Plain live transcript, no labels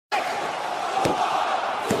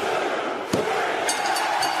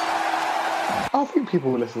think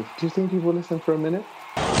people will listen. Do you think people will listen for a minute?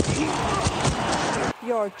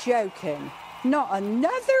 You're joking. Not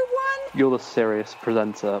another one? You're the serious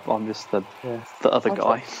presenter. I'm just the other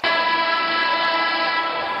guy.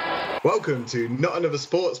 Welcome to Not Another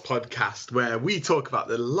Sports Podcast, where we talk about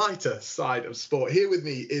the lighter side of sport. Here with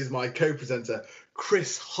me is my co-presenter,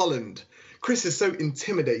 Chris Holland. Chris is so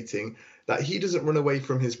intimidating that he doesn't run away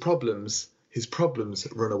from his problems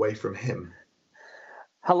run away from him.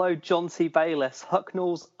 Hello, John C. Bayliss,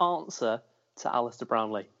 Hucknall's answer to Alistair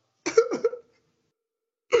Brownlee.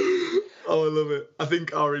 Oh, I love it. I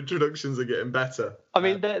think our introductions are getting better. I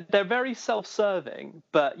mean, they're very self-serving,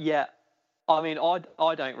 but yet, I mean, I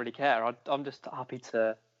don't really care. I'm just happy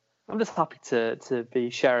to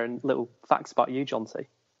be sharing little facts about you, John C.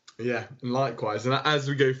 Yeah, and likewise. And as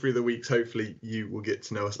we go through the weeks, hopefully you will get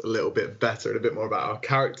to know us a little bit better and a bit more about our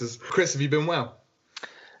characters. Chris, have you been well?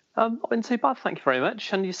 Not been too bad, thank you very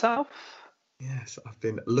much. And yourself? Yes, I've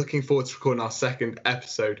been looking forward to recording our second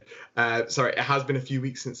episode. It has been a few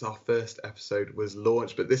weeks since our first episode was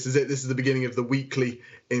launched, but this is it. This is the beginning of the weekly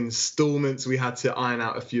instalments. We had to iron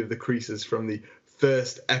out a few of the creases from the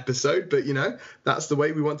first episode, but that's the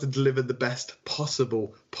way we want to deliver the best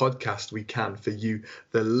possible podcast we can for you,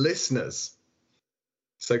 the listeners.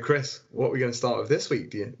 So, Chris, what are we going to start with this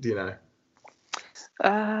week? Do you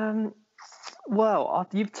know? Well,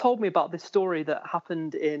 you've told me about this story that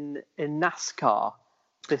happened in NASCAR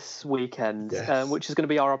this weekend, yes. Which is going to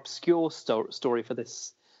be our obscure story for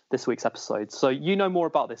this week's episode. So you know more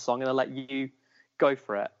about this, so I'm going to let you go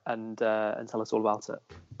for it and tell us all about it.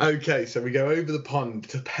 Okay, so we go over the pond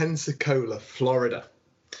to Pensacola, Florida.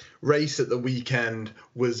 Race at the weekend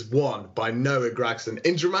was won by Noah Gragson.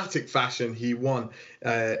 In dramatic fashion, he won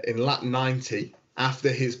in lap 90 after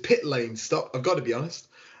his pit lane stop. I've got to be honest.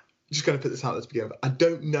 Just going to put this out there to begin with. I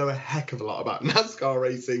don't know a heck of a lot about NASCAR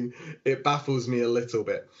racing. It baffles me a little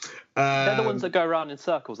bit. They're the ones that go around in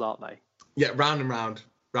circles, aren't they? Yeah, round and round,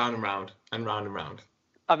 round and round, and round and round.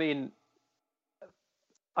 I mean,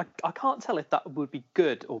 I can't tell if that would be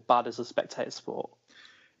good or bad as a spectator sport.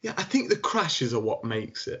 Yeah, I think the crashes are what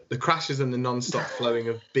makes it. The crashes and the non-stop flowing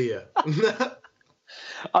of beer.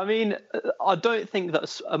 I mean, I don't think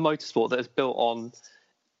that a motorsport that is built on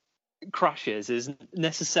crashes is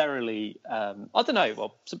necessarily I don't know.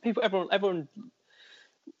 Well, some people, everyone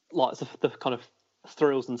likes the kind of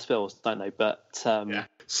thrills and spills, don't they? But yeah.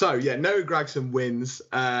 So Noah Gragson wins.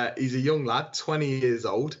 He's a young lad, 20 years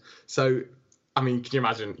old. So I mean, can you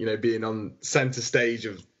imagine, being on centre stage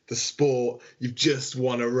of the sport? You've just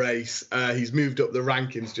won a race. He's moved up the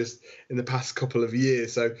rankings just in the past couple of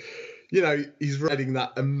years. So he's riding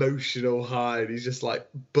that emotional high and he's just like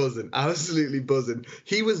buzzing, absolutely buzzing.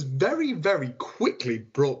 He was very, very quickly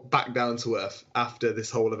brought back down to earth after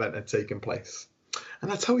this whole event had taken place.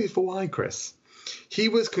 And I'll tell you for why, Chris. He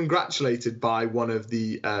was congratulated by one of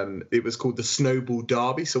the, it was called the Snowball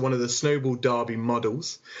Derby, so one of the Snowball Derby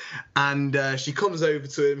models. And she comes over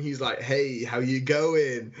to him. He's like, hey, how you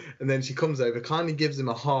going? And then she comes over, kindly gives him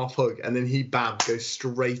a half hug, and then he, goes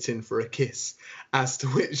straight in for a kiss. As to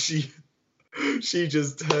which she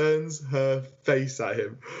just turns her face at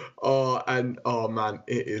him. Oh man,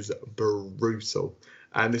 it is brutal.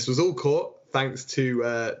 And this was all caught thanks to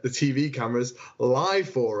the TV cameras live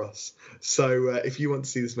for us. So if you want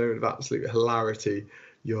to see this moment of absolute hilarity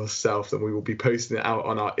yourself, then we will be posting it out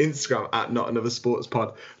on our Instagram at Not Another Sports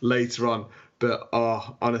Pod later on. But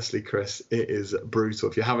honestly, Chris, it is brutal.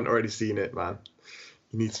 If you haven't already seen it, man,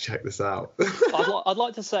 you need to check this out. I'd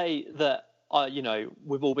like to say that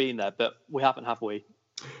we've all been there, but we haven't, have we?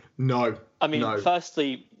 No. I mean, no.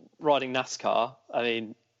 Firstly, riding NASCAR, I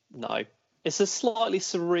mean, no. It's a slightly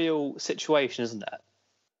surreal situation, isn't it?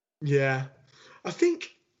 Yeah. I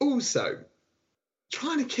think also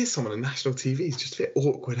trying to kiss someone on national TV is just a bit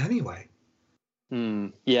awkward anyway.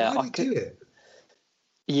 Yeah. Why do you do it?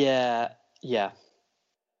 Yeah.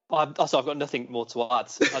 I've got nothing more to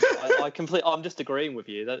add. I'm just agreeing with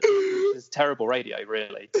you. That is terrible radio,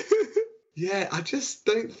 really. Yeah, I just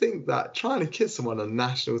don't think that trying to kiss someone on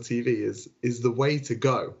national TV is the way to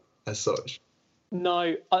go as such.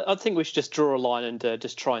 No, I think we should just draw a line and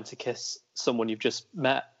just trying to kiss someone you've just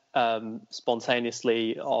met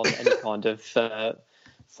spontaneously on any kind of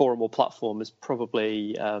forum or platform is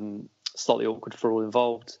probably slightly awkward for all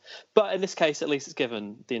involved. But in this case, at least it's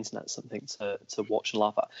given the internet something to watch and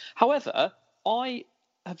laugh at. However, I've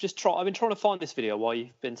been trying to find this video while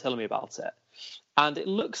you've been telling me about it. And it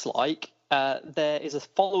looks like there is a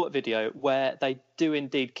follow-up video where they do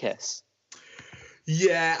indeed kiss.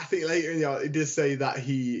 Yeah, I think later in the article it does say that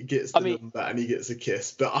he gets the number and he gets a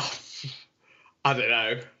kiss, but I don't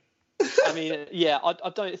know. I mean, yeah, I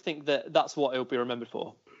don't think that's what it'll be remembered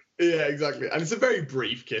for. Yeah, exactly. And it's a very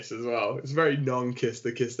brief kiss as well. It's a very non-kiss,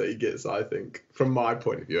 the kiss that he gets, I think, from my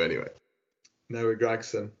point of view anyway. Noah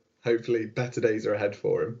Gragson, hopefully better days are ahead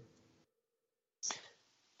for him.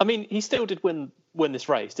 I mean, he still did win this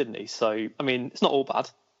race, didn't he? So, I mean, it's not all bad.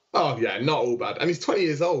 Oh, yeah, not all bad. And he's 20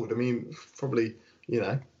 years old. I mean, probably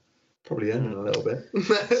earning a little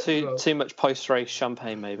bit. Too much post-race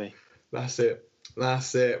champagne, maybe. That's it.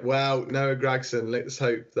 Well, Noah Gragson, let's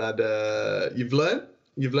hope that you've learned.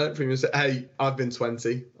 You've learned from your mistakes. Hey, I've been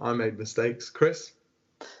 20. I made mistakes. Chris?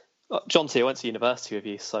 John T, I went to university with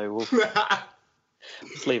you, so we'll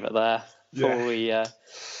just leave it there before we...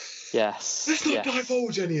 Yes. Let's not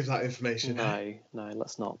divulge any of that information. No,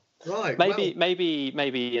 let's not. Right.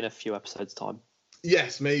 Maybe in a few episodes' time.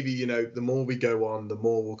 Yes, maybe, the more we go on, the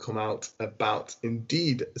more will come out about,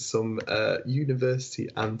 indeed, some university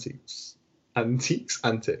antics.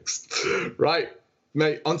 Right,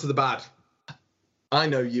 mate, on to the bad. I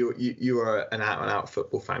know you are an out-and-out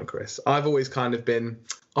football fan, Chris. I've always kind of been,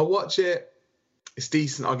 I'll watch it, it's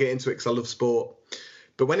decent, I'll get into it because I love sport.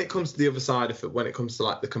 But when it comes to the other side of it, when it comes to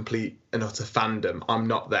like the complete and utter fandom, I'm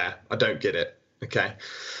not there. I don't get it, okay?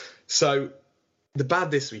 So the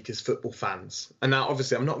bad this week is football fans. And now,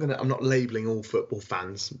 obviously, I'm not labelling all football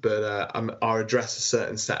fans, but I'll address a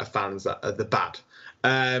certain set of fans that are the bad.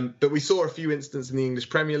 But we saw a few incidents in the English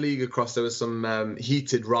Premier League across. There was some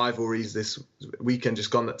heated rivalries this weekend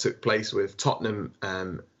just gone that took place with Tottenham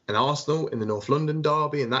and Arsenal in the North London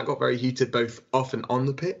derby, and that got very heated both off and on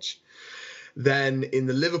the pitch. Then in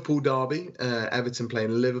the Liverpool derby, Everton playing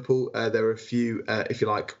Liverpool, there were a few, if you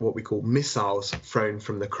like, what we call missiles thrown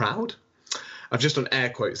from the crowd. I've just done air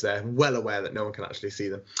quotes there, well aware that no one can actually see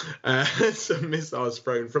them. Some missiles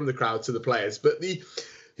thrown from the crowd to the players, but the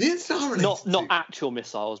incident not actual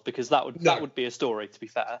missiles, because that would be a story, to be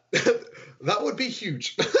fair. That would be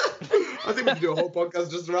huge. I think we could do a whole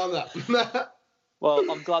podcast just around that.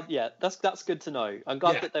 Well, I'm glad. Yeah, that's good to know. I'm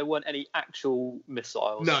glad that there weren't any actual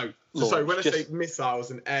missiles. No. So when I say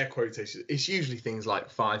missiles and air quotations, it's usually things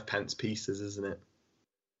like 5p pieces, isn't it?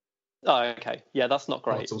 Oh, okay. Yeah, that's not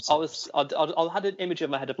great. I had an image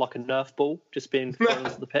in my head of like a Nerf ball just being thrown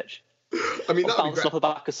onto the pitch. I mean, that would be great. Off the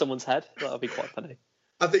back of someone's head. That would be quite funny.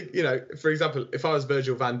 I think, for example, if I was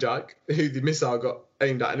Virgil van Dijk, who the missile got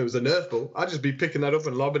aimed at and it was a Nerf ball, I'd just be picking that up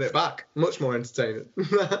and lobbing it back. Much more entertaining.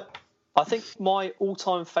 I think my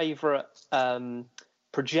all-time favourite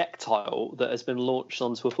projectile that has been launched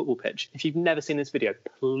onto a football pitch, if you've never seen this video,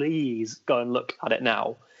 please go and look at it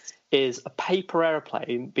now, is a paper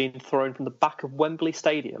aeroplane being thrown from the back of Wembley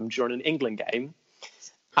Stadium during an England game,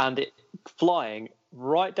 and it flying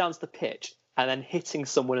right down to the pitch and then hitting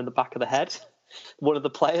someone in the back of the head, one of the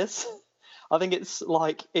players. I think it's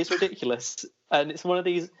ridiculous, and it's one of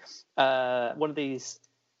these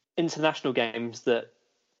international games that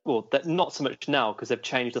not so much now because they've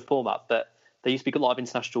changed the format, but there used to be a lot of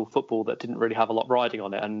international football that didn't really have a lot riding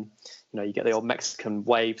on it, and you get the old Mexican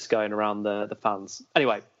waves going around the fans.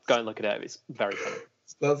 Anyway, go and look at it. It's very funny.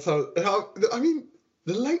 That's how I mean,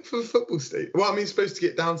 the length of a football stadium. Well, I mean, it's supposed to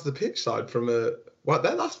get down to the pitch side from a. Well,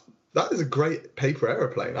 that is a great paper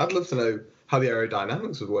aeroplane. I'd love to know how the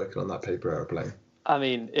aerodynamics was working on that paper aeroplane. I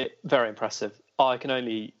mean, very impressive. I can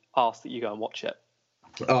only ask that you go and watch it.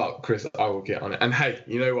 Oh, Chris, I will get on it. And hey,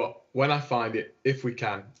 you know what? When I find it, if we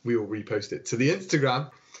can, we will repost it to the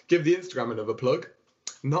Instagram. Give the Instagram another plug.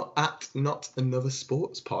 Not another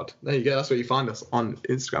sports pod. There you go. That's where you find us on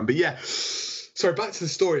Instagram. But yeah, sorry, back to the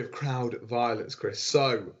story of crowd violence, Chris.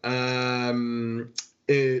 So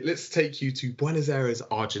let's take you to Buenos Aires,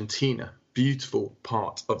 Argentina. Beautiful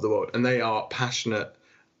part of the world. And they are passionate.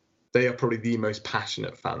 They are probably the most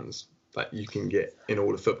passionate fans that you can get in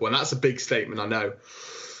all of football. And that's a big statement, I know.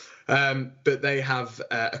 But they have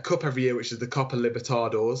a cup every year, which is the Copa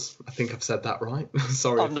Libertadores. I think I've said that right.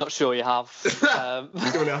 Sorry. I'm not sure you have. Do you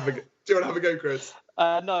want to have a go, Chris?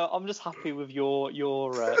 No, I'm just happy with your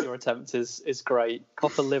attempt. Is great.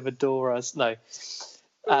 Copa Libertadores. No,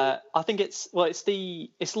 I think it's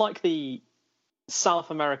like the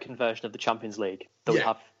South American version of the Champions League that we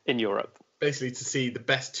have in Europe. Basically, to see the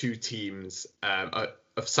best two teams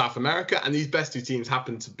of South America, and these best two teams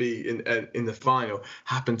happen to be in the final,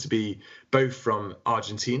 happen to be both from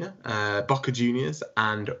Argentina, Boca Juniors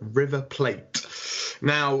and River Plate.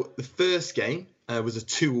 Now, the first game was a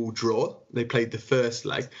 2-2 draw. They played the first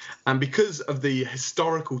leg, and because of the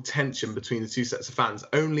historical tension between the two sets of fans,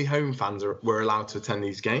 only home fans were allowed to attend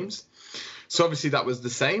these games. So obviously that was the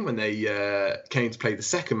same when they came to play the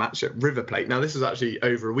second match at River Plate. Now, this was actually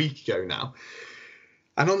over a week ago now.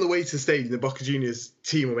 And on the way to the stadium, the Boca Juniors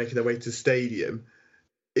team were making their way to the stadium.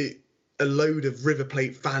 a load of River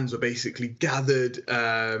Plate fans were basically gathered,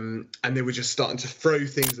 and they were just starting to throw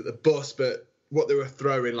things at the bus. But what they were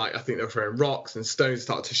throwing, like I think they were throwing rocks and stones,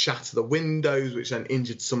 started to shatter the windows, which then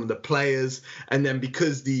injured some of the players. And then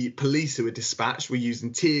because the police who were dispatched were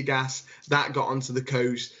using tear gas, that got onto the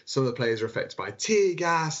coach. Some of the players were affected by tear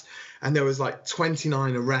gas, and there was like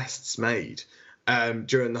 29 arrests made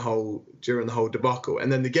during the whole debacle.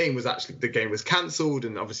 And then the game was cancelled,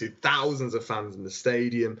 and obviously thousands of fans in the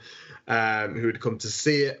stadium who had come to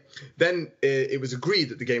see it. Then it was agreed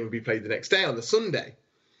that the game would be played the next day on the Sunday.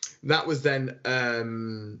 That was then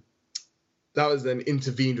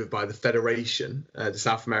intervened with by the federation, the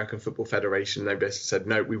South American Football Federation. They basically said,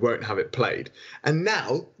 no, we won't have it played. And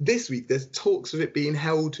now, this week, there's talks of it being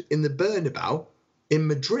held in the Bernabeu in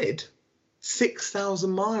Madrid,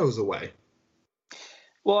 6,000 miles away.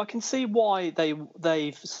 Well, I can see why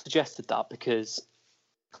they've suggested that, because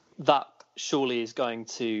that surely is going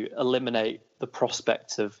to eliminate the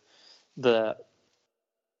prospect of the...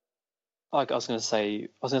 I was going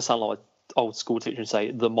to sound like an old school teacher and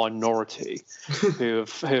say the minority who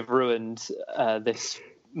have ruined this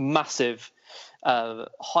massive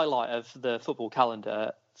highlight of the football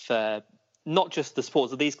calendar for not just the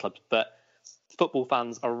supporters of these clubs, but football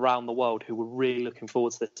fans around the world who were really looking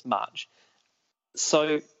forward to this match.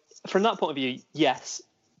 So from that point of view, yes,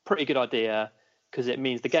 pretty good idea, because it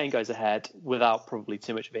means the game goes ahead without probably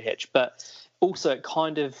too much of a hitch. But also it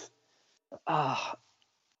kind of...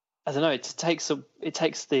 I don't know. It takes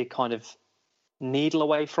the kind of needle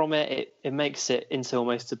away from it. It makes it into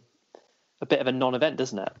almost a bit of a non-event,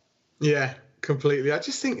 doesn't it? Yeah, completely. I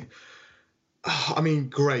just think,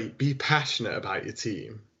 great. Be passionate about your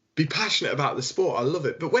team. Be passionate about the sport. I love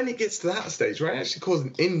it. But when it gets to that stage where it actually causes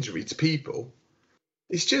an injury to people,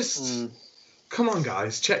 it's just, come on,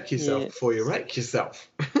 guys, check yourself before you wreck yourself.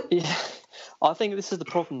 Yeah, I think this is the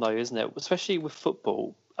problem, though, isn't it? Especially with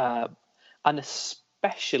football, and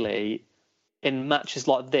especially in matches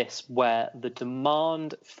like this where the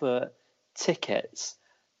demand for tickets,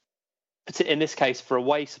 in this case for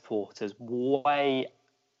away supporters, way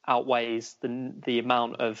outweighs the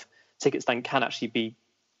amount of tickets that can actually be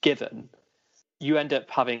given. You end up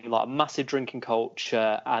having like a massive drinking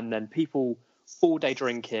culture, and then people all day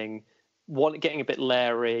drinking, getting a bit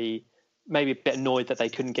leery, maybe a bit annoyed that they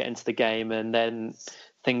couldn't get into the game, and then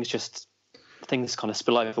things kind of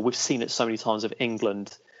spill over. We've seen it so many times with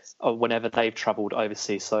England whenever they've travelled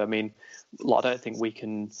overseas. So, I mean, I don't think we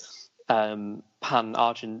can pan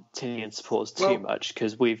Argentinian supporters too much,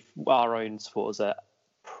 because our own supporters are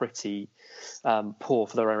pretty poor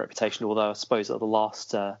for their own reputation. Although I suppose at the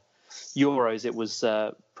last Euros, it was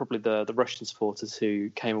probably the Russian supporters who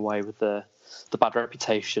came away with the bad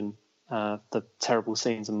reputation, the terrible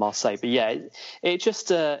scenes in Marseille. But yeah, it's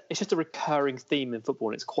just a recurring theme in football,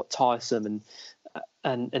 and it's quite tiresome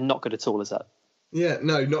and not good at all, is that? Yeah,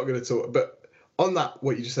 no, not good at all. But on that,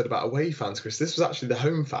 what you just said about away fans, Chris, this was actually the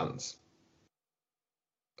home fans.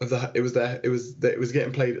 It was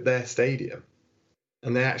getting played at their stadium,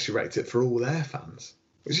 and they actually wrecked it for all their fans,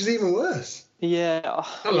 which is even worse. Yeah,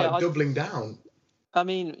 doubling down. I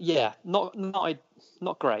mean, yeah, not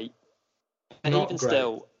great. And not even great.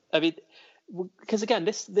 Still, I mean, because again,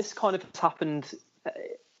 this kind of happened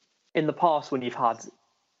in the past when you've had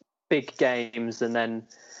big games, and then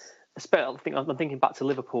I'm thinking back to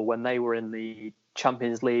Liverpool when they were in the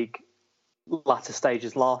Champions League latter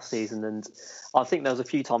stages last season, and I think there was a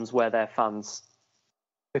few times where their fans,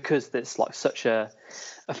 because it's like such a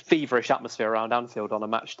feverish atmosphere around Anfield on a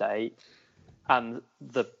match day, and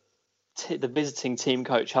the visiting team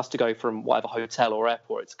coach has to go from whatever hotel or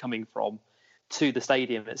airport it's coming from to the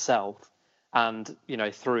stadium itself, and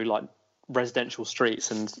through like residential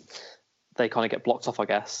streets, and they kind of get blocked off, I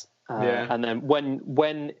guess. And then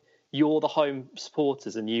when you're the home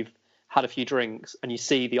supporters and you've had a few drinks and you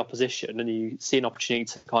see the opposition and you see an opportunity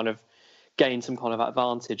to kind of gain some kind of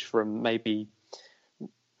advantage from maybe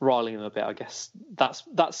riling them a bit, I guess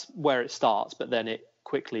that's where it starts, but then it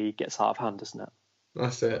quickly gets out of hand, doesn't it?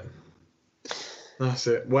 That's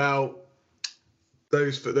it. Well,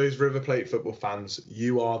 those River Plate football fans,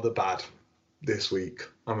 you are the bad this week,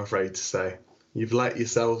 I'm afraid to say. You've let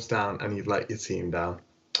yourselves down and you've let your team down.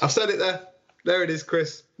 I've said it there. There it is,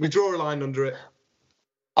 Chris. We draw a line under it.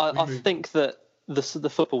 I think that the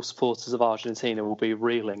football supporters of Argentina will be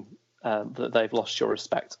reeling that they've lost your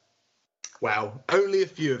respect. Well, only a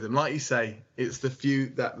few of them. Like you say, it's the few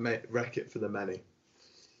that wreck it for the many.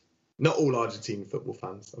 Not all Argentine football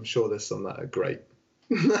fans. I'm sure there's some that are great.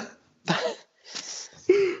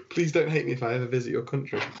 Please don't hate me if I ever visit your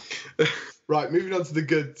country. Right, moving on to the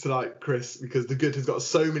good tonight, Chris, because the good has got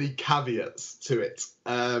so many caveats to it.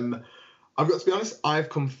 I've got to be honest, I've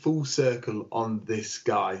come full circle on this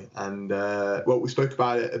guy. And, we spoke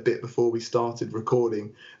about it a bit before we started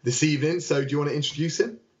recording this evening. So do you want to introduce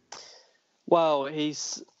him? Well,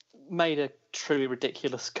 he's made a truly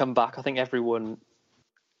ridiculous comeback. I think no one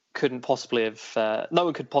could possibly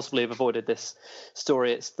have avoided this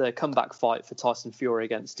story. It's the comeback fight for Tyson Fury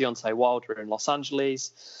against Deontay Wilder in Los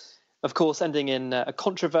Angeles. Of course, ending in a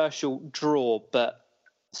controversial draw, but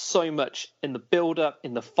so much in the build-up,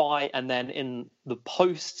 in the fight, and then in the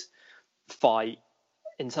post-fight,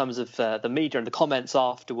 in terms of the media and the comments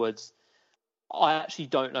afterwards. I actually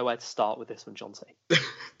don't know where to start with this one, John T.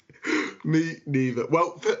 Me neither.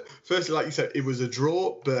 Well, firstly, like you said, it was a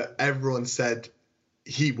draw, but everyone said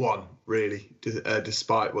he won, really,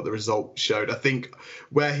 despite what the result showed. I think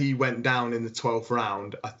where he went down in the 12th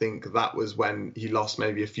round, I think that was when he lost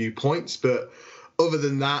maybe a few points. But other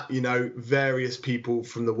than that, various people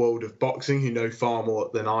from the world of boxing who know far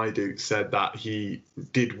more than I do said that he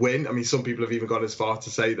did win. I mean, some people have even gone as far to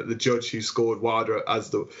say that the judge who scored Wilder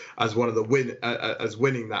as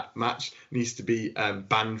winning that match needs to be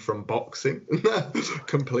banned from boxing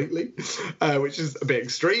completely, which is a bit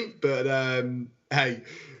extreme. But hey,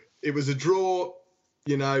 it was a draw.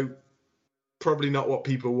 Probably not what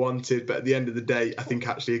people wanted, but at the end of the day, I think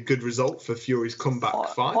actually a good result for Fury's comeback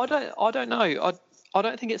fight. I don't know. I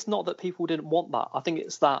don't think it's not that people didn't want that. I think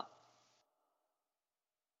it's that,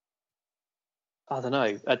 I don't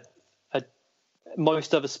know.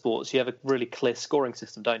 Most other sports, you have a really clear scoring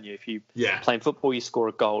system, don't you? If you playing football, you score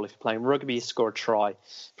a goal. If you're playing rugby, you score a try.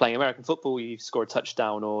 Playing American football, you score a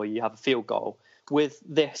touchdown or you have a field goal. With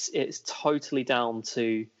this, it's totally down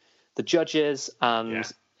to the judges, and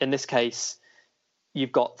in this case,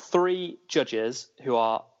 you've got 3 judges who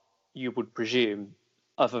are, you would presume,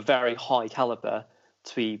 of a very high caliber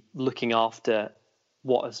to be looking after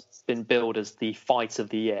what has been billed as the fight of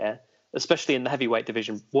the year, especially in the heavyweight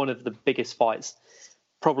division, one of the biggest fights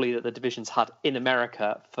probably that the division's had in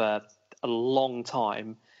America for a long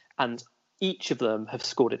time, and each of them have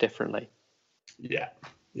scored it differently. Yeah,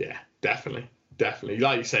 definitely.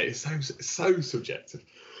 Like you say, it's so subjective.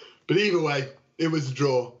 But either way, it was a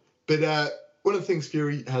draw. But one of the things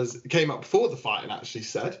Fury came up before the fight and actually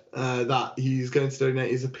said that he's going to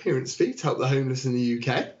donate his appearance fee to help the homeless in the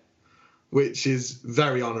UK, which is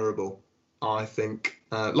very honourable, I think.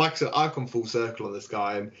 Like I said, I've come full circle on this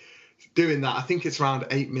guy, and doing that, I think it's around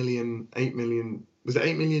 $8 million. Was it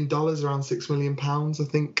 $8 million? Around £6 million, I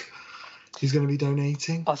think he's going to be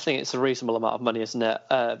donating. I think it's a reasonable amount of money, isn't it?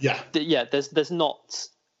 There's not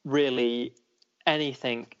really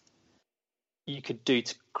anything you could do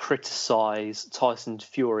to criticise Tyson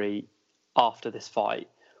Fury after this fight,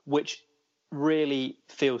 which really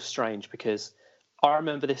feels strange, because I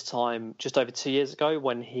remember this time just over 2 years ago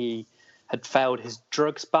when he had failed his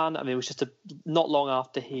drugs ban. I mean, it was just not long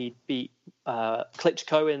after he beat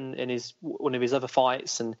Klitschko in one of his other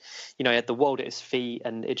fights, and he had the world at his feet,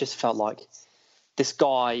 and it just felt like this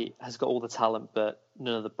guy has got all the talent but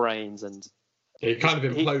none of the brains. And he kind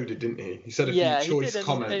of imploded, didn't he? He said a few choice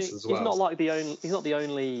comments as well. He's not the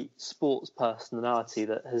only sports personality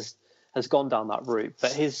that has gone down that route,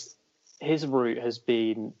 but his route has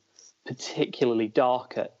been particularly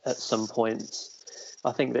dark at some points.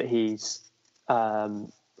 I think that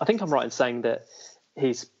I think I'm right in saying that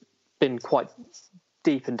he's been quite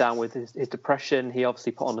deep and down with his depression. He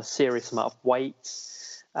obviously put on a serious amount of weight,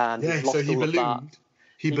 and so he ballooned.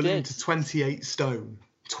 He ballooned to 28 stone.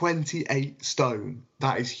 28 stone.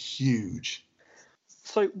 That is huge.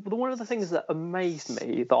 So one of the things that amazed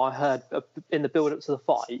me that I heard in the build-up to the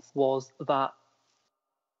fight was that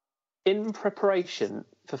in preparation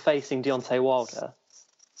for facing Deontay Wilder,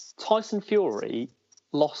 Tyson Fury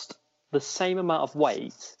lost the same amount of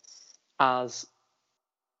weight as,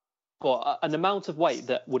 an amount of weight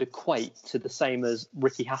that would equate to the same as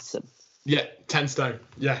Ricky Hatton. Yeah, 10 stone.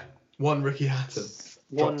 Yeah, one Ricky Hatton.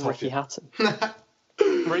 Hatton.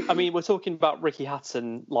 I mean, we're talking about Ricky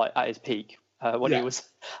Hatton like at his peak when he was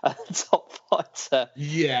a top fighter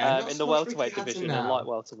in the welterweight division and light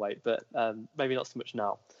welterweight, but maybe not so much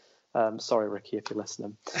now. Sorry, Ricky, if you're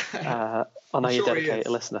listening. I know you're a dedicated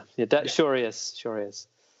listener. Sure he is.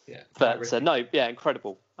 Yeah, but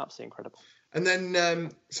incredible, absolutely incredible. And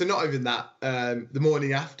then, so not even that. The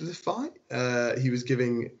morning after the fight, he was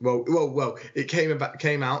giving. It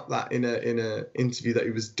came out that in a interview that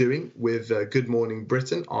he was doing with Good Morning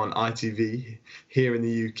Britain on ITV here in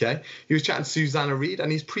the UK, he was chatting to Susanna Reid,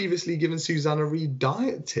 and he's previously given Susanna Reid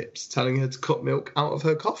diet tips, telling her to cut milk out of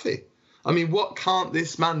her coffee. I mean, what can't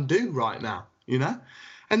this man do right now?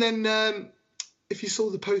 And then, if you saw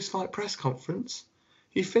the post-fight press conference,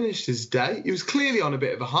 he finished his day. He was clearly on a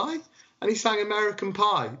bit of a high. and he sang American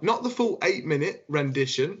Pie. Not the full 8-minute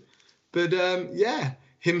rendition, but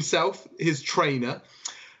himself, his trainer,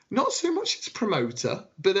 not so much his promoter,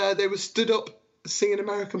 but they were stood up singing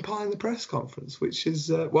American Pie in the press conference, which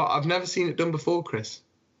is, I've never seen it done before, Chris.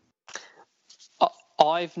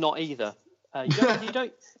 I've not either.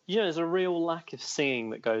 There's a real lack of singing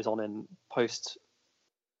that goes on in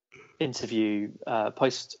post-interview,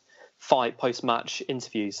 post-fight, post-match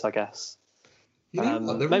interviews, I guess.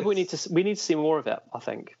 Maybe we need to see more of it, I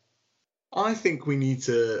think. I think we need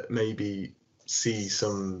to maybe see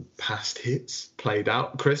some past hits played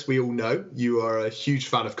out. Chris, we all know you are a huge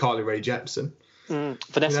fan of Carly Rae Jepsen.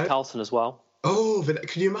 Vanessa Carlton as well. Oh,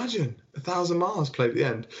 can you imagine? 1,000 Miles played at the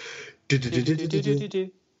end.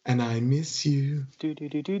 And I miss you.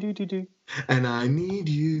 And I need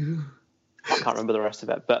you. I can't remember the rest of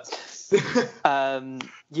it, but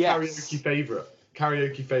yes.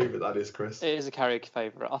 Karaoke favourite, that is, Chris. It is a karaoke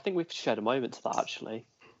favourite. I think we've shared a moment to that, actually.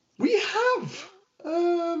 We have.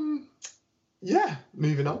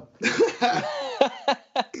 Moving on.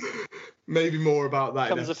 Maybe more about that.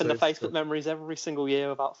 Comes up in the Facebook memories every single year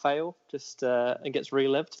without fail, just and gets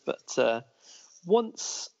relived. But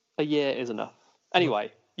once a year is enough.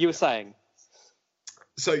 Anyway, you were saying.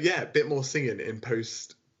 So a bit more singing in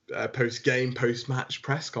post-game, post-match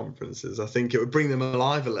press conferences. I think it would bring them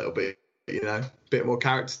alive a little bit. A bit more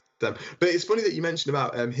character to them. But it's funny that you mentioned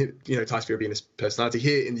about Tyson Fury being a personality.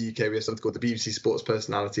 Here in the UK, we have something called the BBC Sports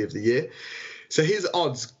Personality of the Year. So his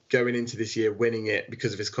odds going into this year winning it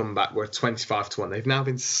because of his comeback were 25-1. They've now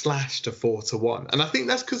been slashed to 4-1. And I think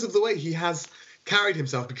that's because of the way he has carried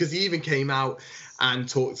himself, because he even came out and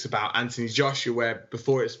talked about Anthony Joshua, where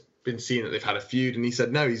before it's been seen that they've had a feud, and he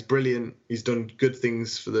said no, he's brilliant, he's done good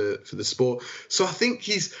things for the sport. So I think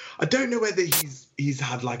I don't know whether he's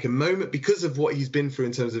had like a moment because of what he's been through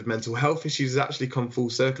in terms of mental health issues, has actually come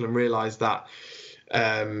full circle and realized that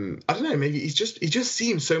I don't know, maybe he just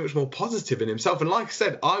seems so much more positive in himself. And like I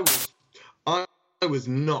said, I was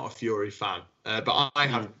not a Fury fan, but I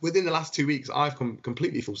have within the last 2 weeks I've come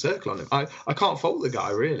completely full circle on him. I can't fault the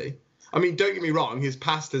guy, really. I mean, don't get me wrong, his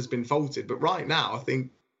past has been faulted, but right now I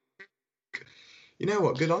think, you know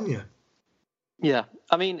what, good on you. Yeah,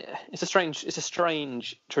 I mean, it's a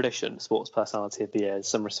strange tradition, Sports Personality of the Year in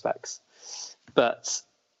some respects, but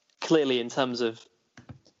clearly in terms of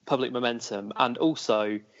public momentum, and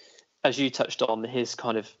also, as you touched on, his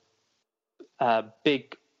kind of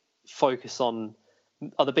big focus on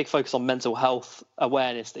mental health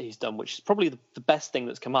awareness that he's done, which is probably the best thing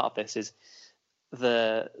that's come out of this, is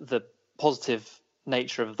the positive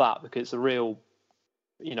nature of that, because it's a real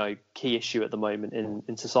key issue at the moment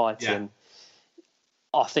in society. And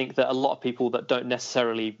I think that a lot of people that don't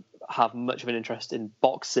necessarily have much of an interest in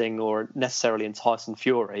boxing or necessarily in Tyson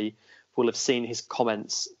Fury will have seen his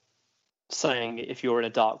comments saying, if you're in a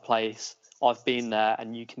dark place, I've been there,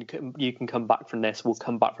 and you can come back from this, we'll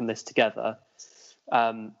come back from this together.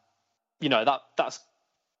 That's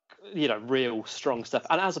real strong stuff.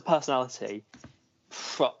 And as a personality,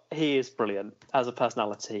 he is brilliant as a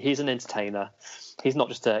personality. He's an entertainer. He's not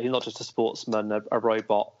just a sportsman, a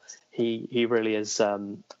robot. He really is a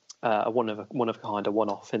one of a kind, a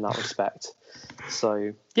one-off in that respect.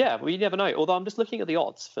 So you never know. Although I'm just looking at the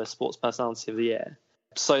odds for Sports Personality of the Year.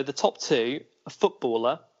 So the top two: a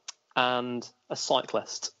footballer and a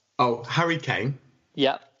cyclist. Oh, Harry Kane.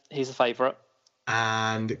 Yeah, he's a favourite.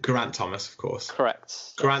 And Geraint Thomas, of course.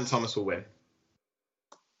 Correct. Geraint Thomas will win.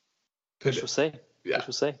 We shall see. Yeah. We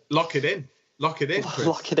shall see. Lock it in, Chris.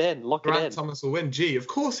 Lock it in. Geraint Thomas will win. Of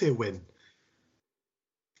course he'll win.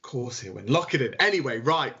 Lock it in. Anyway,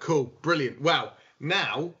 right, cool, brilliant. Well,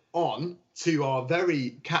 now on to our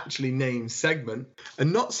very catchily named segment, a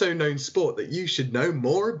not so known sport that you should know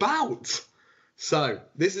more about. So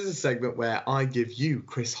this is a segment where I give you,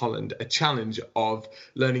 Chris Holland, a challenge of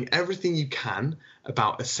learning everything you can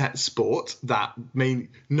about a set sport that may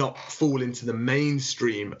not fall into the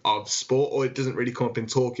mainstream of sport, or it doesn't really come up in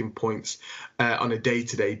talking points on a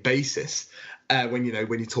day-to-day basis. When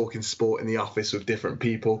you're talking sport in the office with different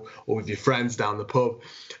people or with your friends down the pub.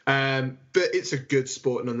 But it's a good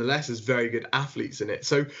sport nonetheless. There's very good athletes in it.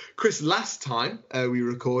 So, Chris, last time we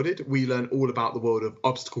recorded, we learned all about the world of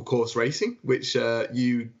obstacle course racing, which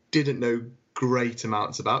you didn't know great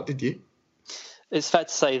amounts about, did you? It's fair to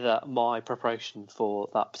say that my preparation for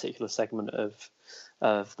that particular segment of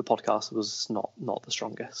the podcast was not the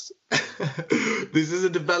strongest. This is a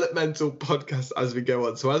developmental podcast as we go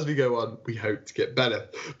on. So as we go on, we hope to get better.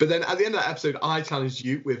 But then at the end of that episode, I challenged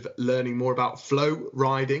you with learning more about flow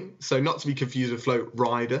riding. So not to be confused with Flow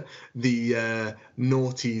Rider, the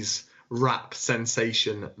noughties rap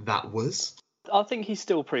sensation that was. I think he's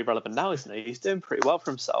still pretty relevant now, isn't he? He's doing pretty well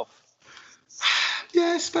for himself.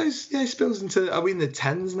 Yeah, I suppose. Yeah, it spills into. Are we in the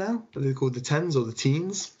tens now? Are they called the tens or the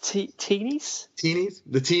teens? Teenies? Teenies?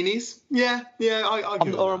 The teenies? Yeah. I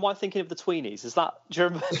give Or am I thinking of the tweenies? Is that? Do you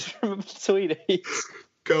remember the tweenies?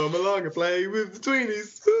 Come along and play with the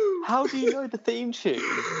tweenies. Woo. How do you know the theme tune?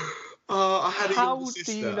 I had a How younger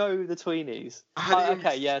sister. do you know the tweenies? I had a younger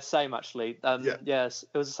Okay, yeah, same actually. Yeah. Yes,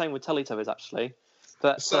 it was the same with Teletubbies actually.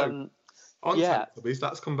 But So, on yeah. Teletubbies,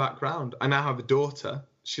 that's come back round. I now have a daughter.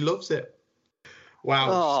 She loves it. Wow.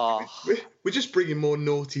 Oh. We're just bringing more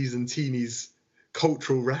noughties and teenies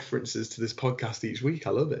cultural references to this podcast each week.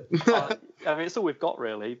 I love it. I mean, it's all we've got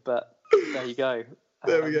really, but there you go.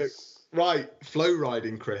 There we go. Right, flow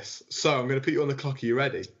riding, Chris. So I'm going to put you on the clock. Are you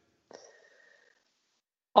ready?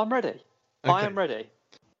 I'm ready. Okay. I am ready.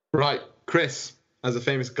 Right, Chris, as a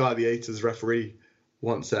famous Gladiators referee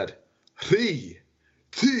once said, 3,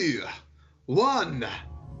 2, 1,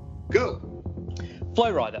 go.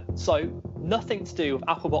 Flow rider. So nothing to do with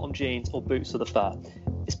apple bottom jeans or boots with a fur.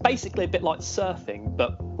 It's basically a bit like surfing,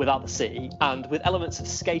 but without the sea, and with elements of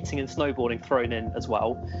skating and snowboarding thrown in as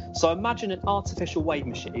well. So imagine an artificial wave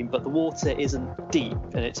machine, but the water isn't deep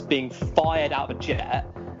and it's being fired out of a jet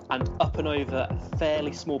and up and over a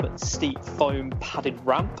fairly small but steep foam padded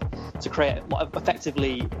ramp to create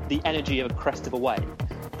effectively the energy of a crest of a wave.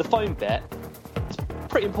 The foam bit is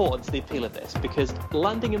pretty important to the appeal of this because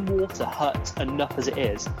landing in water hurts enough as it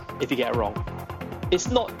is if you get it wrong. It's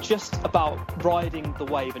not just about riding the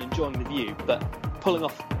wave and enjoying the view, but pulling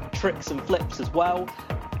off tricks and flips as well.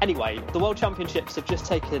 Anyway, the World Championships have just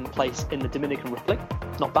taken place in the Dominican Republic,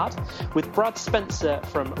 not bad, with Brad Spencer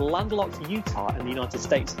from landlocked Utah in the United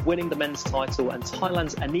States winning the men's title and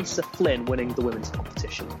Thailand's Anissa Flynn winning the women's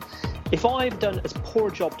competition. If I've done as poor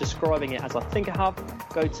a job describing it as I think I have,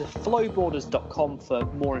 go to flowboarders.com for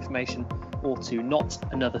more information or to Not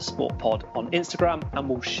Another Sport Pod on Instagram and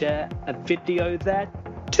we'll share a video there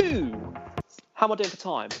too. How am I doing for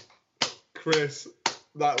time? Chris,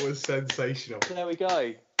 that was sensational. There we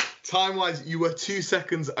go. Time-wise, you were 2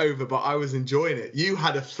 seconds over, but I was enjoying it. You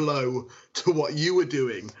had a flow to what you were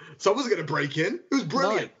doing, so I wasn't going to break in. It was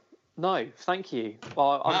brilliant. No, thank you.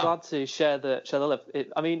 Well, I'm glad to share the love.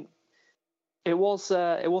 It was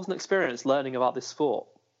an experience learning about this sport.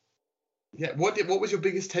 Yeah. What was your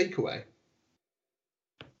biggest takeaway?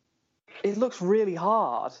 It looks really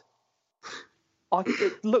hard.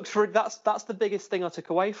 That's the biggest thing I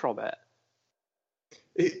took away from it.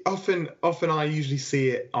 Often I usually see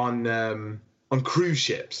it on cruise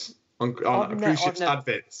ships, cruise ships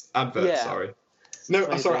adverts. Yeah. Sorry.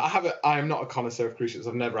 No, sorry. I am not a connoisseur of cruise ships.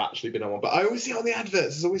 I've never actually been on one, but I always see it on the adverts.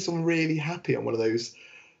 There's always someone really happy on one of those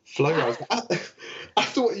flow rides.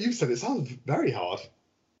 After what you said, it sounds very hard.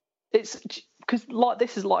 It's because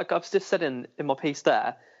this is like I've just said in my piece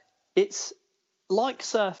there. It's like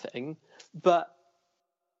surfing, but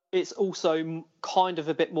it's also kind of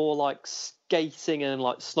a bit more like skating and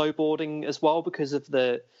like snowboarding as well because of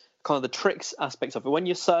the kind of the tricks aspects of it. When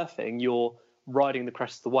you're surfing, you're riding the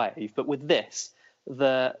crest of the wave, but with this,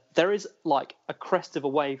 there is like a crest of a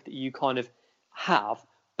wave that you kind of have,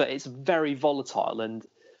 but it's very volatile, and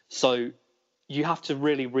so you have to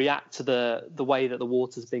really react to the way that the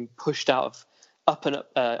water's being pushed out of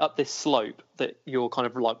up this slope that you're kind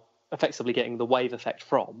of like effectively getting the wave effect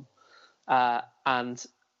from, and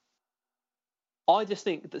I just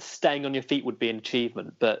think that staying on your feet would be an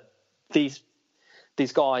achievement. But these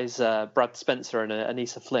guys, Brad Spencer and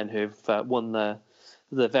Anissa Flynn, who've won the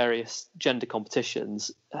various gender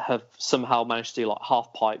competitions, have somehow managed to do like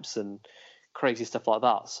half pipes and crazy stuff like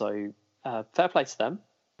that. So fair play to them.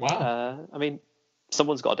 Wow. I mean,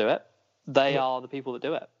 someone's got to do it. They are the people that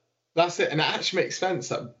do it. That's it. And it actually makes sense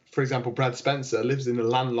that, for example, Brad Spencer lives in a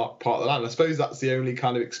landlocked part of the land. I suppose that's the only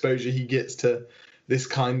kind of exposure he gets to this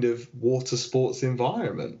kind of water sports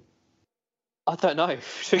environment. I don't know.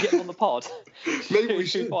 Should we get him on the pod? Maybe we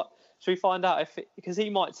should. Should we find out because he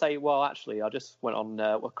might say, well, actually, I just went on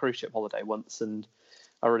a cruise ship holiday once and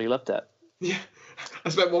I really loved it. Yeah. I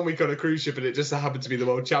spent 1 week on a cruise ship and it just happened to be the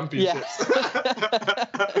World Championships.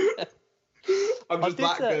 Yeah. I'm just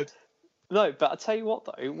that good. No, but I tell you what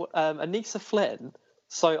though, Anissa Flynn.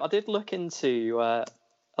 So I did look into her,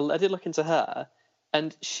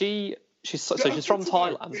 and she's from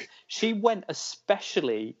Thailand. She went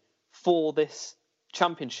especially for this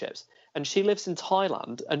championships, and she lives in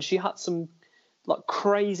Thailand, and she had some like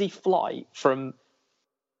crazy flight to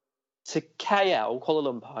KL,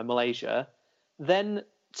 Kuala Lumpur, Malaysia, then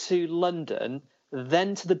to London,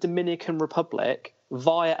 then to the Dominican Republic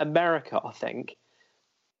via America, I think.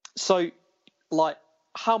 So, like,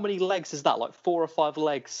 how many legs is that? Like 4 or 5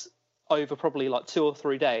 legs over probably like 2 or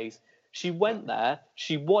 3 days. She went there,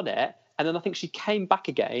 she won it, and then I think she came back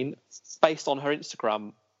again based on her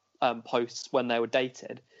Instagram posts when they were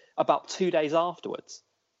dated about 2 days afterwards.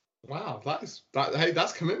 Wow,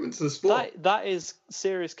 that's commitment to the sport. That is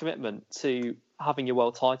serious commitment to having your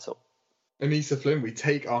world title. Anissa Flynn, we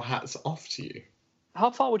take our hats off to you.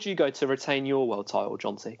 How far would you go to retain your world title,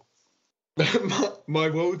 Jonty? my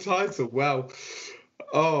world title? Well,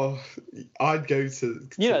 I'd go to...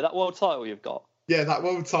 You know, that world title you've got? Yeah, that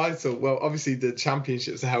world title. Well, obviously the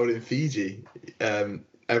championships are held in Fiji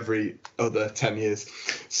every other 10 years.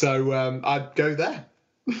 So I'd go there.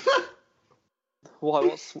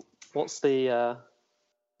 Why? What's your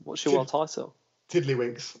world title?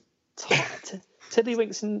 Tiddlywinks.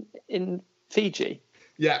 Tiddlywinks in Fiji?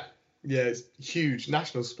 Yeah, it's huge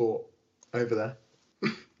national sport over there.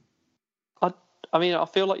 I mean, I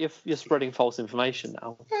feel like you're spreading false information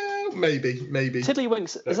now. Maybe.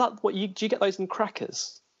 Tiddlywinks, is that what do you get those in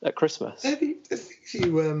crackers at Christmas? The things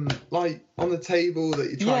you like on the table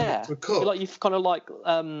that you try and get to a cup. Like you've kind of like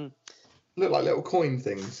look like little coin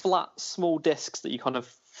things. Flat, small discs that you kind of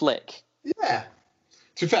flick. Yeah.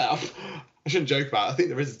 To be fair, I shouldn't joke about it. I think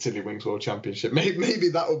there is a Tiddlywinks World Championship. Maybe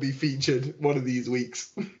that will be featured one of these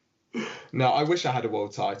weeks. No, I wish I had a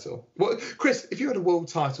world title. Chris, if you had a world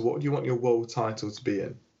title, what would you want your world title to be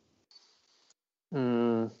in?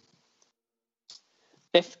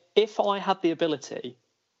 If I had the ability,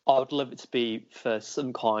 I would love it to be for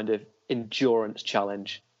some kind of endurance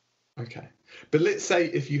challenge. Okay. But let's say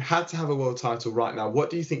if you had to have a world title right now, what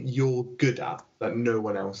do you think you're good at that no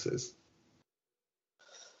one else is?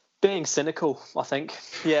 Being cynical, I think.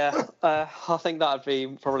 Yeah, I think that would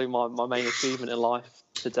be probably my main achievement in life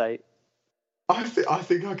to date. I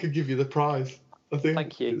think I could give you the prize.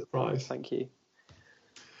 Thank you. The prize. Thank you.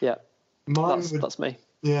 Yeah, that's me.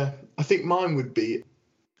 Yeah, I think mine would be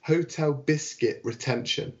hotel biscuit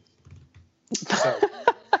retention. So,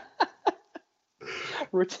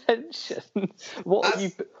 retention. What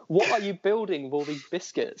are you building with all these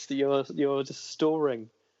biscuits that you're just storing?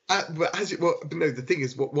 But no, the thing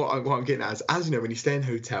is, what I'm getting at is, as you know, when you stay in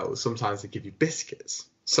hotels, sometimes they give you biscuits.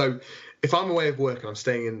 So if I'm away of work and I'm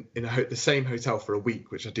staying in the same hotel for a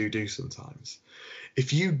week, which I do sometimes,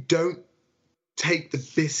 if you don't take the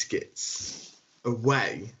biscuits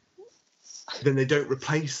away, then they don't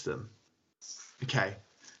replace them. Okay.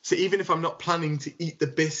 So even if I'm not planning to eat the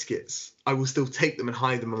biscuits, I will still take them and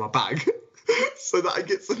hide them in my bag so that I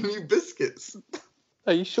get some new biscuits.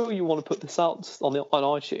 Are you sure you want to put this out on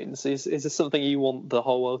iTunes? Is this something you want the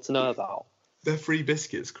whole world to know about? They're free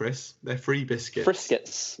biscuits, Chris. They're free biscuits.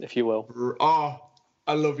 Friscuits, if you will. Oh,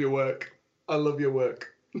 I love your work.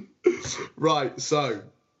 Right, so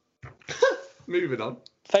moving on.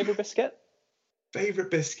 Favourite biscuit?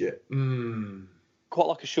 Favourite biscuit? Quite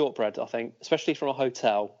like a shortbread, I think, especially from a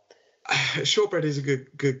hotel. Shortbread is a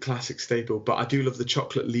good classic staple, but I do love the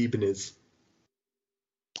chocolate Lebanese.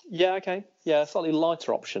 Yeah, okay. Yeah, a slightly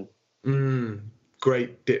lighter option.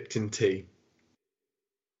 Great dipped in tea.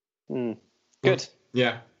 Good.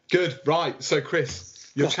 Yeah, good. Right, so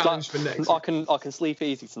Chris, your challenge for next week. I can sleep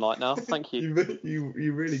easy tonight now. Thank you.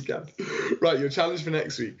 you really can. Right, your challenge for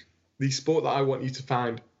next week. The sport that I want you to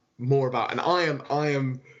find more about, and I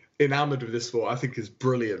am enamored with this sport. I think is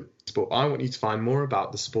brilliant sport. I want you to find more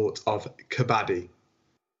about the sport of kabaddi.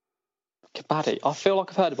 Kabaddi. I feel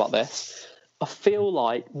like I've heard about this. I feel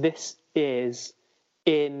like this is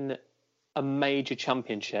in a major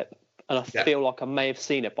championship, and I feel like I may have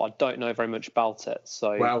seen it, but I don't know very much about it.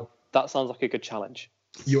 So that sounds like a good challenge.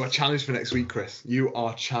 You are challenged for next week, Chris. You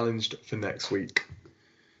are challenged for next week.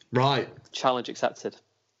 Right. Challenge accepted.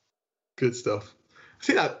 Good stuff. I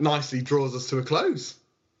think that nicely draws us to a close.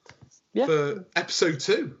 Yeah. For episode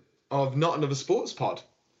 2 of Not Another Sports Pod.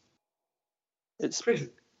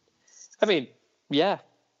 I mean, yeah,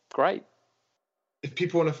 great. If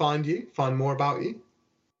people want to find more about you.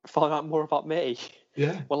 Find out more about me.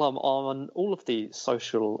 Yeah. Well, I'm on all of the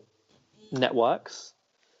social networks.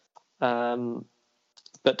 But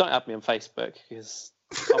don't add me on Facebook because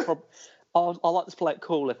I'll like to play it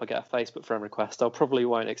cool if I get a Facebook friend request. I probably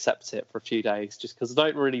won't accept it for a few days just because I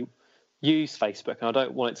don't really use Facebook and I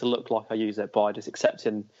don't want it to look like I use it by just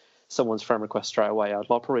accepting someone's friend request straight away. I'll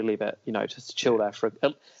probably leave it, just to chill there for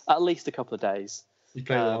at least a couple of days. You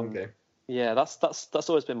play the long game. Yeah, that's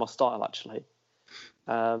always been my style actually.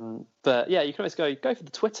 But yeah, you can always go for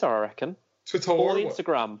the Twitter, I reckon. Twitter or the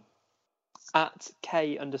Instagram at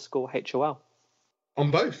K_HOL.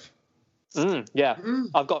 On both. Yeah.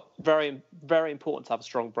 I've got very, very important to have a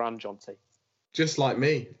strong brand, Jonty. Just like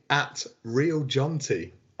me, at Real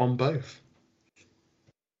Jonty on both.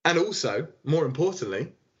 And also, more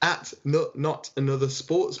importantly, at Not Another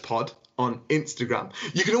Sports Pod on Instagram.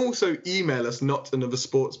 You can also email us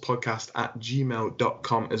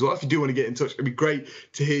notanothersportspodcast@gmail.com as well. If you do want to get in touch, it'd be great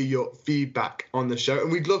to hear your feedback on the show.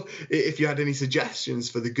 And we'd love it if you had any suggestions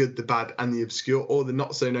for the good, the bad, and the obscure, or the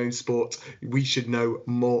not so known sports we should know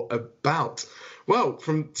more about. Well,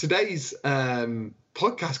 from today's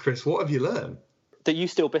podcast, Chris, what have you learned? That you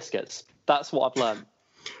steal biscuits. That's what I've learned.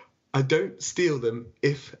 I don't steal them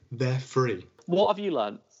if they're free. What have you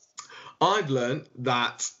learned? I've learned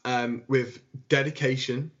that with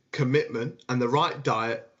dedication, commitment, and the right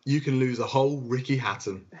diet, you can lose a whole Ricky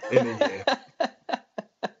Hatton in a year.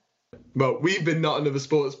 Well, we've been Not Another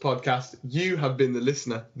Sports Podcast. You have been the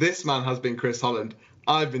listener. This man has been Chris Holland.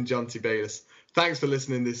 I've been Jonty Bayliss. Thanks for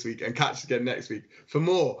listening this week, and catch us again next week for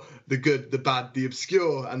more the good, the bad, the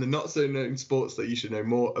obscure, and the not so known sports that you should know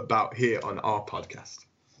more about here on our podcast.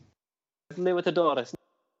 Libertadores.